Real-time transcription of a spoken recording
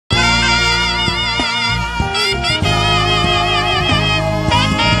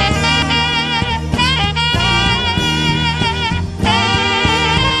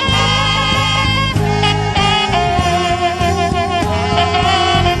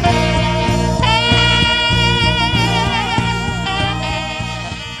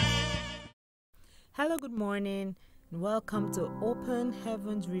morning and welcome to Open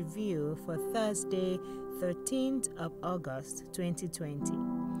Heavens Review for Thursday, 13th of August 2020.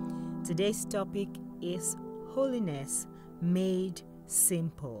 Today's topic is Holiness Made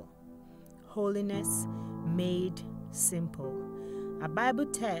Simple. Holiness Made Simple. Our Bible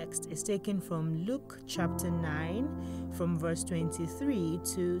text is taken from Luke chapter 9 from verse 23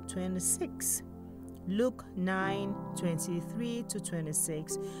 to 26. Luke 9, 23 to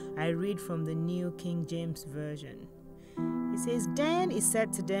 26. I read from the New King James Version. It says, "Then he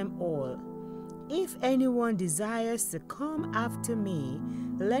said to them all, if anyone desires to come after me,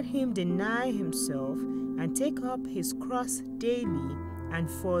 let him deny himself and take up his cross daily and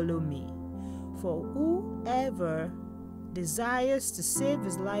follow me. For whoever desires to save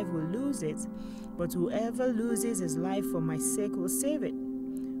his life will lose it, but whoever loses his life for my sake will save it.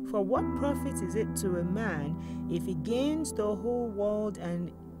 For what profit is it to a man if he gains the whole world and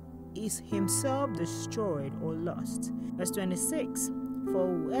is himself destroyed or lost?" Verse 26, "For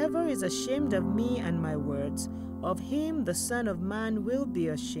whoever is ashamed of me and my words, of him the Son of Man will be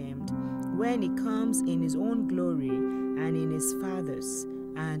ashamed, when he comes in his own glory and in his Father's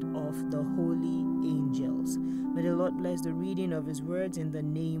and of the holy angels." May the Lord bless the reading of his words in the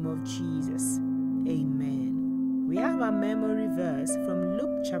name of Jesus. Amen. We have our memory verse from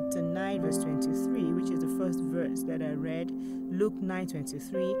Luke chapter 9 verse 23, which is the first verse that I read, Luke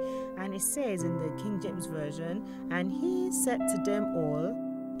 9:23, and it says in the King James Version, "And he said to them all,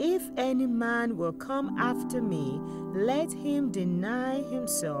 if any man will come after me, let him deny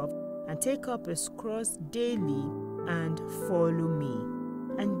himself and take up his cross daily and follow me."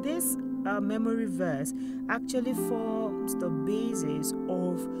 And this memory verse actually forms the basis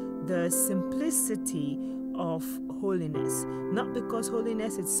of the simplicity of holiness. Not because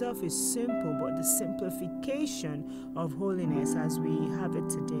holiness itself is simple, but the simplification of holiness as we have it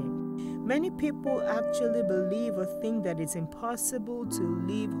today. Many people actually believe or think that it's impossible to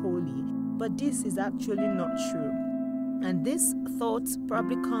live holy, but this is actually not true. And this thought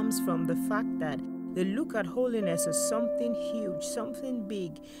probably comes from the fact that they look at holiness as something huge, something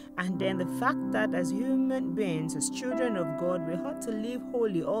big, and then the fact that as human beings, as children of God, we ought to live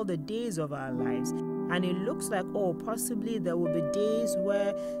holy all the days of our lives. And it looks like, possibly there will be days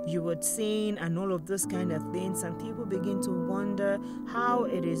where you would sin and all of those kind of things, and people begin to wonder how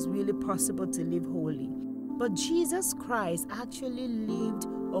it is really possible to live holy. But Jesus Christ actually lived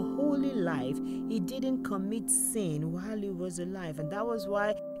a holy life. He didn't commit sin while he was alive, and that was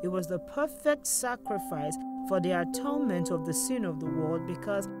why it was the perfect sacrifice for the atonement of the sin of the world,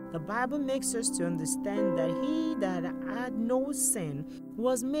 because the Bible makes us to understand that he that had no sin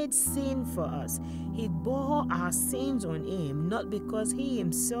was made sin for us. He bore our sins on him, not because he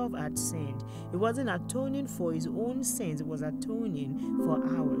himself had sinned. It wasn't atoning for his own sins, it was atoning for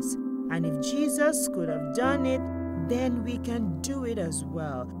ours. And if Jesus could have done it, then we can do it as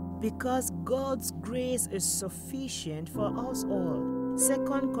well, because God's grace is sufficient for us all.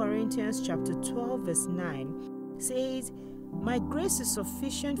 2 Corinthians chapter 12 verse 9 says, "My grace is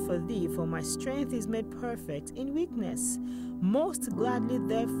sufficient for thee, for my strength is made perfect in weakness. Most gladly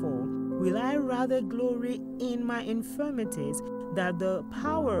therefore will I rather glory in my infirmities, that the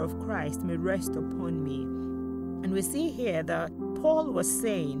power of Christ may rest upon me." And we see here that Paul was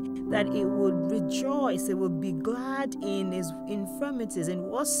saying that he would rejoice, he would be glad in his infirmities, in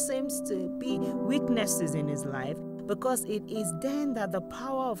what seems to be weaknesses in his life, because it is then that the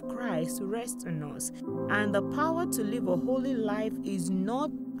power of Christ rests on us. And the power to live a holy life is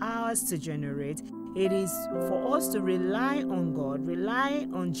not ours to generate. It is for us to rely on God, rely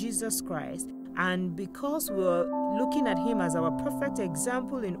on Jesus Christ. And because we're looking at him as our perfect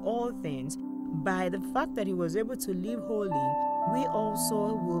example in all things, by the fact that he was able to live holy, we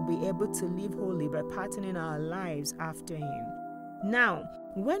also will be able to live holy by patterning our lives after him. Now,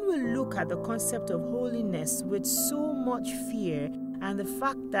 when we look at the concept of holiness with so much fear and the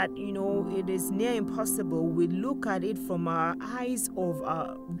fact that, it is near impossible, we look at it from our eyes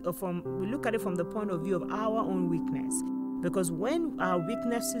we look at it from the point of view of our own weakness. Because when our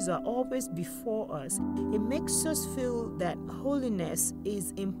weaknesses are always before us, it makes us feel that holiness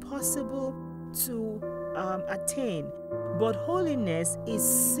is impossible to attain. But holiness is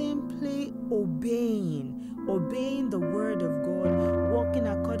simply obeying the word of God, walking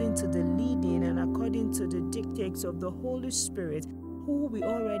according to the leading and according to the dictates of the Holy Spirit, who we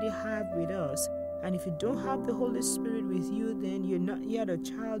already have with us. And if you don't have the Holy Spirit with you, then you're not yet a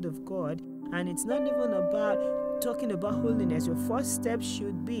child of God. And it's not even about talking about holiness. Your first step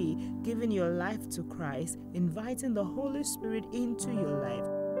should be giving your life to Christ, inviting the Holy Spirit into your life.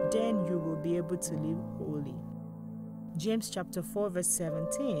 Then you will be able to live holy. James chapter 4 verse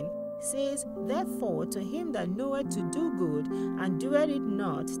 17 says, "Therefore, to him that knoweth to do good and doeth it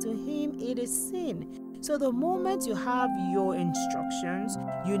not, to him it is sin." So the moment you have your instructions,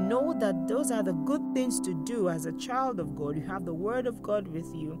 you know that those are the good things to do as a child of God. You have the word of God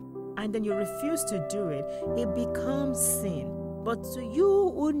with you, and then you refuse to do it, it becomes sin. But to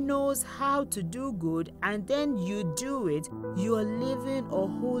you who knows how to do good and then you do it, you are living a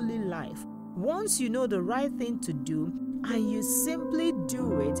holy life. Once you know the right thing to do and you simply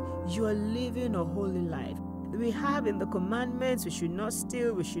do it, you are living a holy life. We have in the commandments, we should not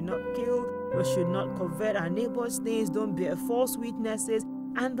steal, we should not kill, we should not covet our neighbor's things, don't bear false witnesses.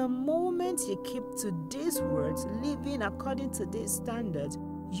 And the moment you keep to these words, living according to these standards,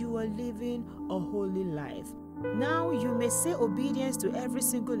 you are living a holy life. Now, you may say obedience to every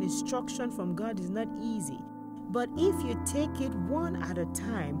single instruction from God is not easy, but if you take it one at a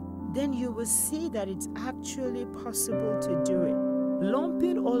time, then you will see that it's actually possible to do it.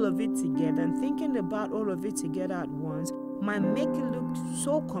 Lumping all of it together and thinking about all of it together at once might make it look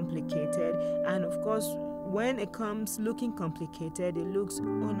so complicated, and of course, when it comes looking complicated, it looks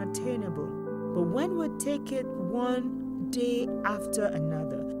unattainable. But when we take it one day after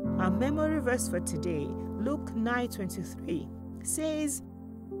another, our memory verse for today, Luke 9:23, says,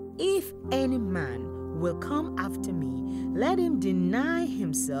 "If any man will come after me, let him deny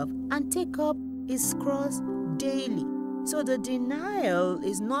himself and take up his cross daily." So the denial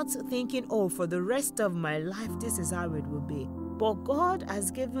is not thinking, oh, for the rest of my life, this is how it will be. But God has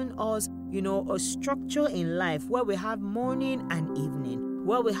given us, a structure in life where we have morning and evening,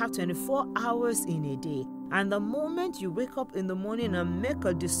 where we have 24 hours in a day. And the moment you wake up in the morning and make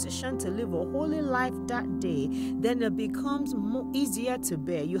a decision to live a holy life that day, then it becomes easier to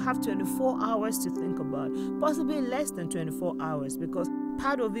bear. You have 24 hours to think about, possibly less than 24 hours, because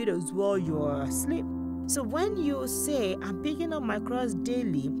part of it as well, you are asleep. So when you say, I'm picking up my cross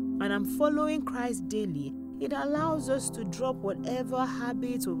daily and I'm following Christ daily, it allows us to drop whatever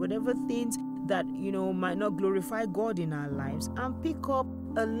habits or whatever things that, might not glorify God in our lives and pick up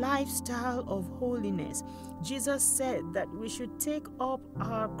a lifestyle of holiness. Jesus said that we should take up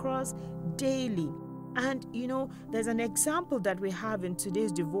our cross daily. And, there's an example that we have in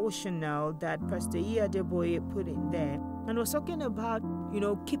today's devotional that Pastor E.A Adeboye put in there. And was talking about,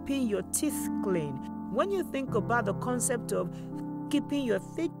 keeping your teeth clean. When you think about the concept of keeping your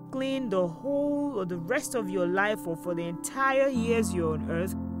teeth clean the whole or the rest of your life or for the entire years you're on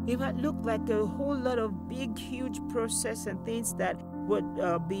earth, it might look like a whole lot of big, huge process and things that would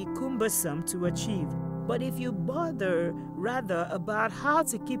be cumbersome to achieve. But if you bother rather about how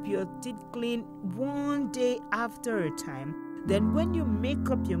to keep your teeth clean one day after a time, then when you make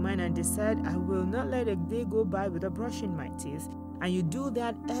up your mind and decide, I will not let a day go by without brushing my teeth, and you do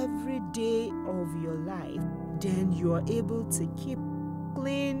that every day of your life, then you are able to keep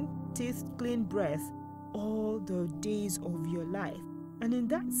clean teeth, clean breath all the days of your life. And in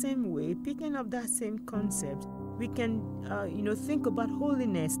that same way, picking up that same concept, we can, think about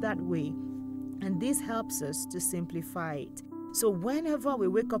holiness that way. And this helps us to simplify it. So whenever we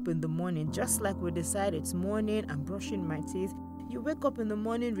wake up in the morning, just like we decide it's morning, I'm brushing my teeth, you wake up in the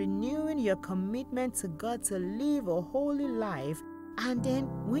morning renewing your commitment to God to live a holy life. And then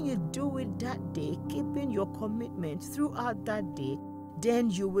when you do it that day, keeping your commitment throughout that day, then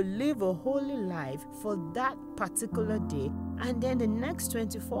you will live a holy life for that particular day. And then the next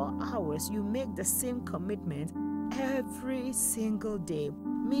 24 hours, you make the same commitment every single day,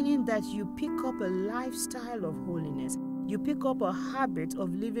 meaning that you pick up a lifestyle of holiness. You pick up a habit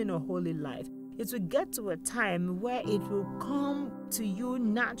of living a holy life. It will get to a time where it will come to you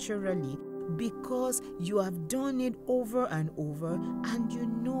naturally because you have done it over and over and you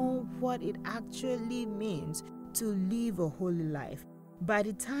know what it actually means to live a holy life. By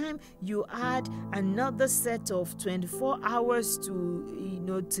the time you add another set of 24 hours to,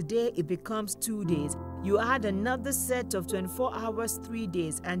 today, it becomes 2 days. You add another set of 24 hours, 3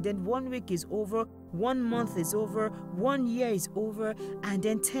 days, and then 1 week is over, 1 month is over, 1 year is over, and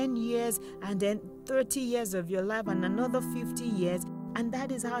then 10 years, and then 30 years of your life, and another 50 years. And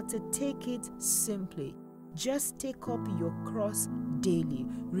that is how to take it simply. Just take up your cross daily,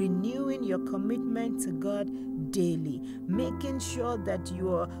 renewing your commitment to God daily, making sure that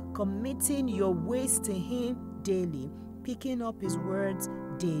you are committing your ways to Him daily, picking up His words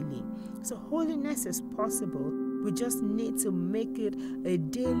daily. So holiness is possible. We just need to make it a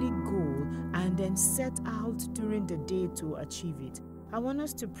daily goal and then set out during the day to achieve it. I want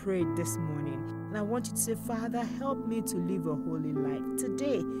us to pray this morning. And I want you to say, Father, help me to live a holy life.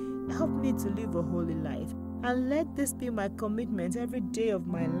 Today, help me to live a holy life. And let this be my commitment every day of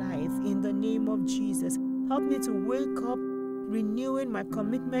my life in the name of Jesus. Help me to wake up renewing my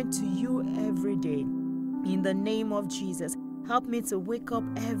commitment to you every day. In the name of Jesus, help me to wake up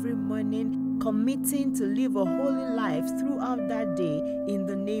every morning, committing to live a holy life throughout that day. In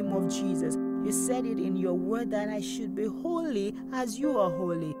the name of Jesus, you said it in your word that I should be holy as you are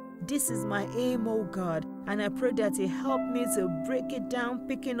holy. This is my aim, oh God, and I pray that you help me to break it down,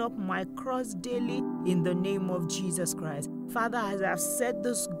 picking up my cross daily in the name of Jesus Christ. Father, as I've set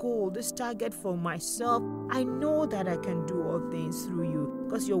this goal, this target for myself, I know that I can do all things through you,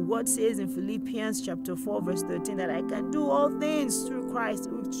 because your word says in Philippians chapter 4 verse 13 that I can do all things through Christ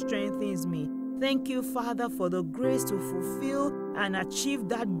who strengthens me. Thank you, Father, for the grace to fulfill and achieve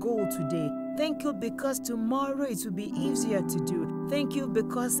that goal today. Thank you because tomorrow it will be easier to do. Thank you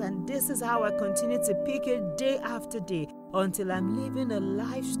because, and this is how I continue to pick it day after day until I'm living a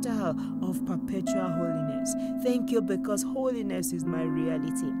lifestyle of perpetual holiness. Thank you because holiness is my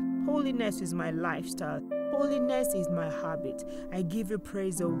reality. Holiness is my lifestyle. Holiness is my habit. I give you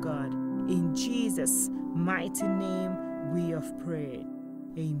praise, oh God. In Jesus' mighty name we have prayed.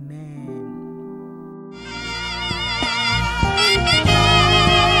 Amen.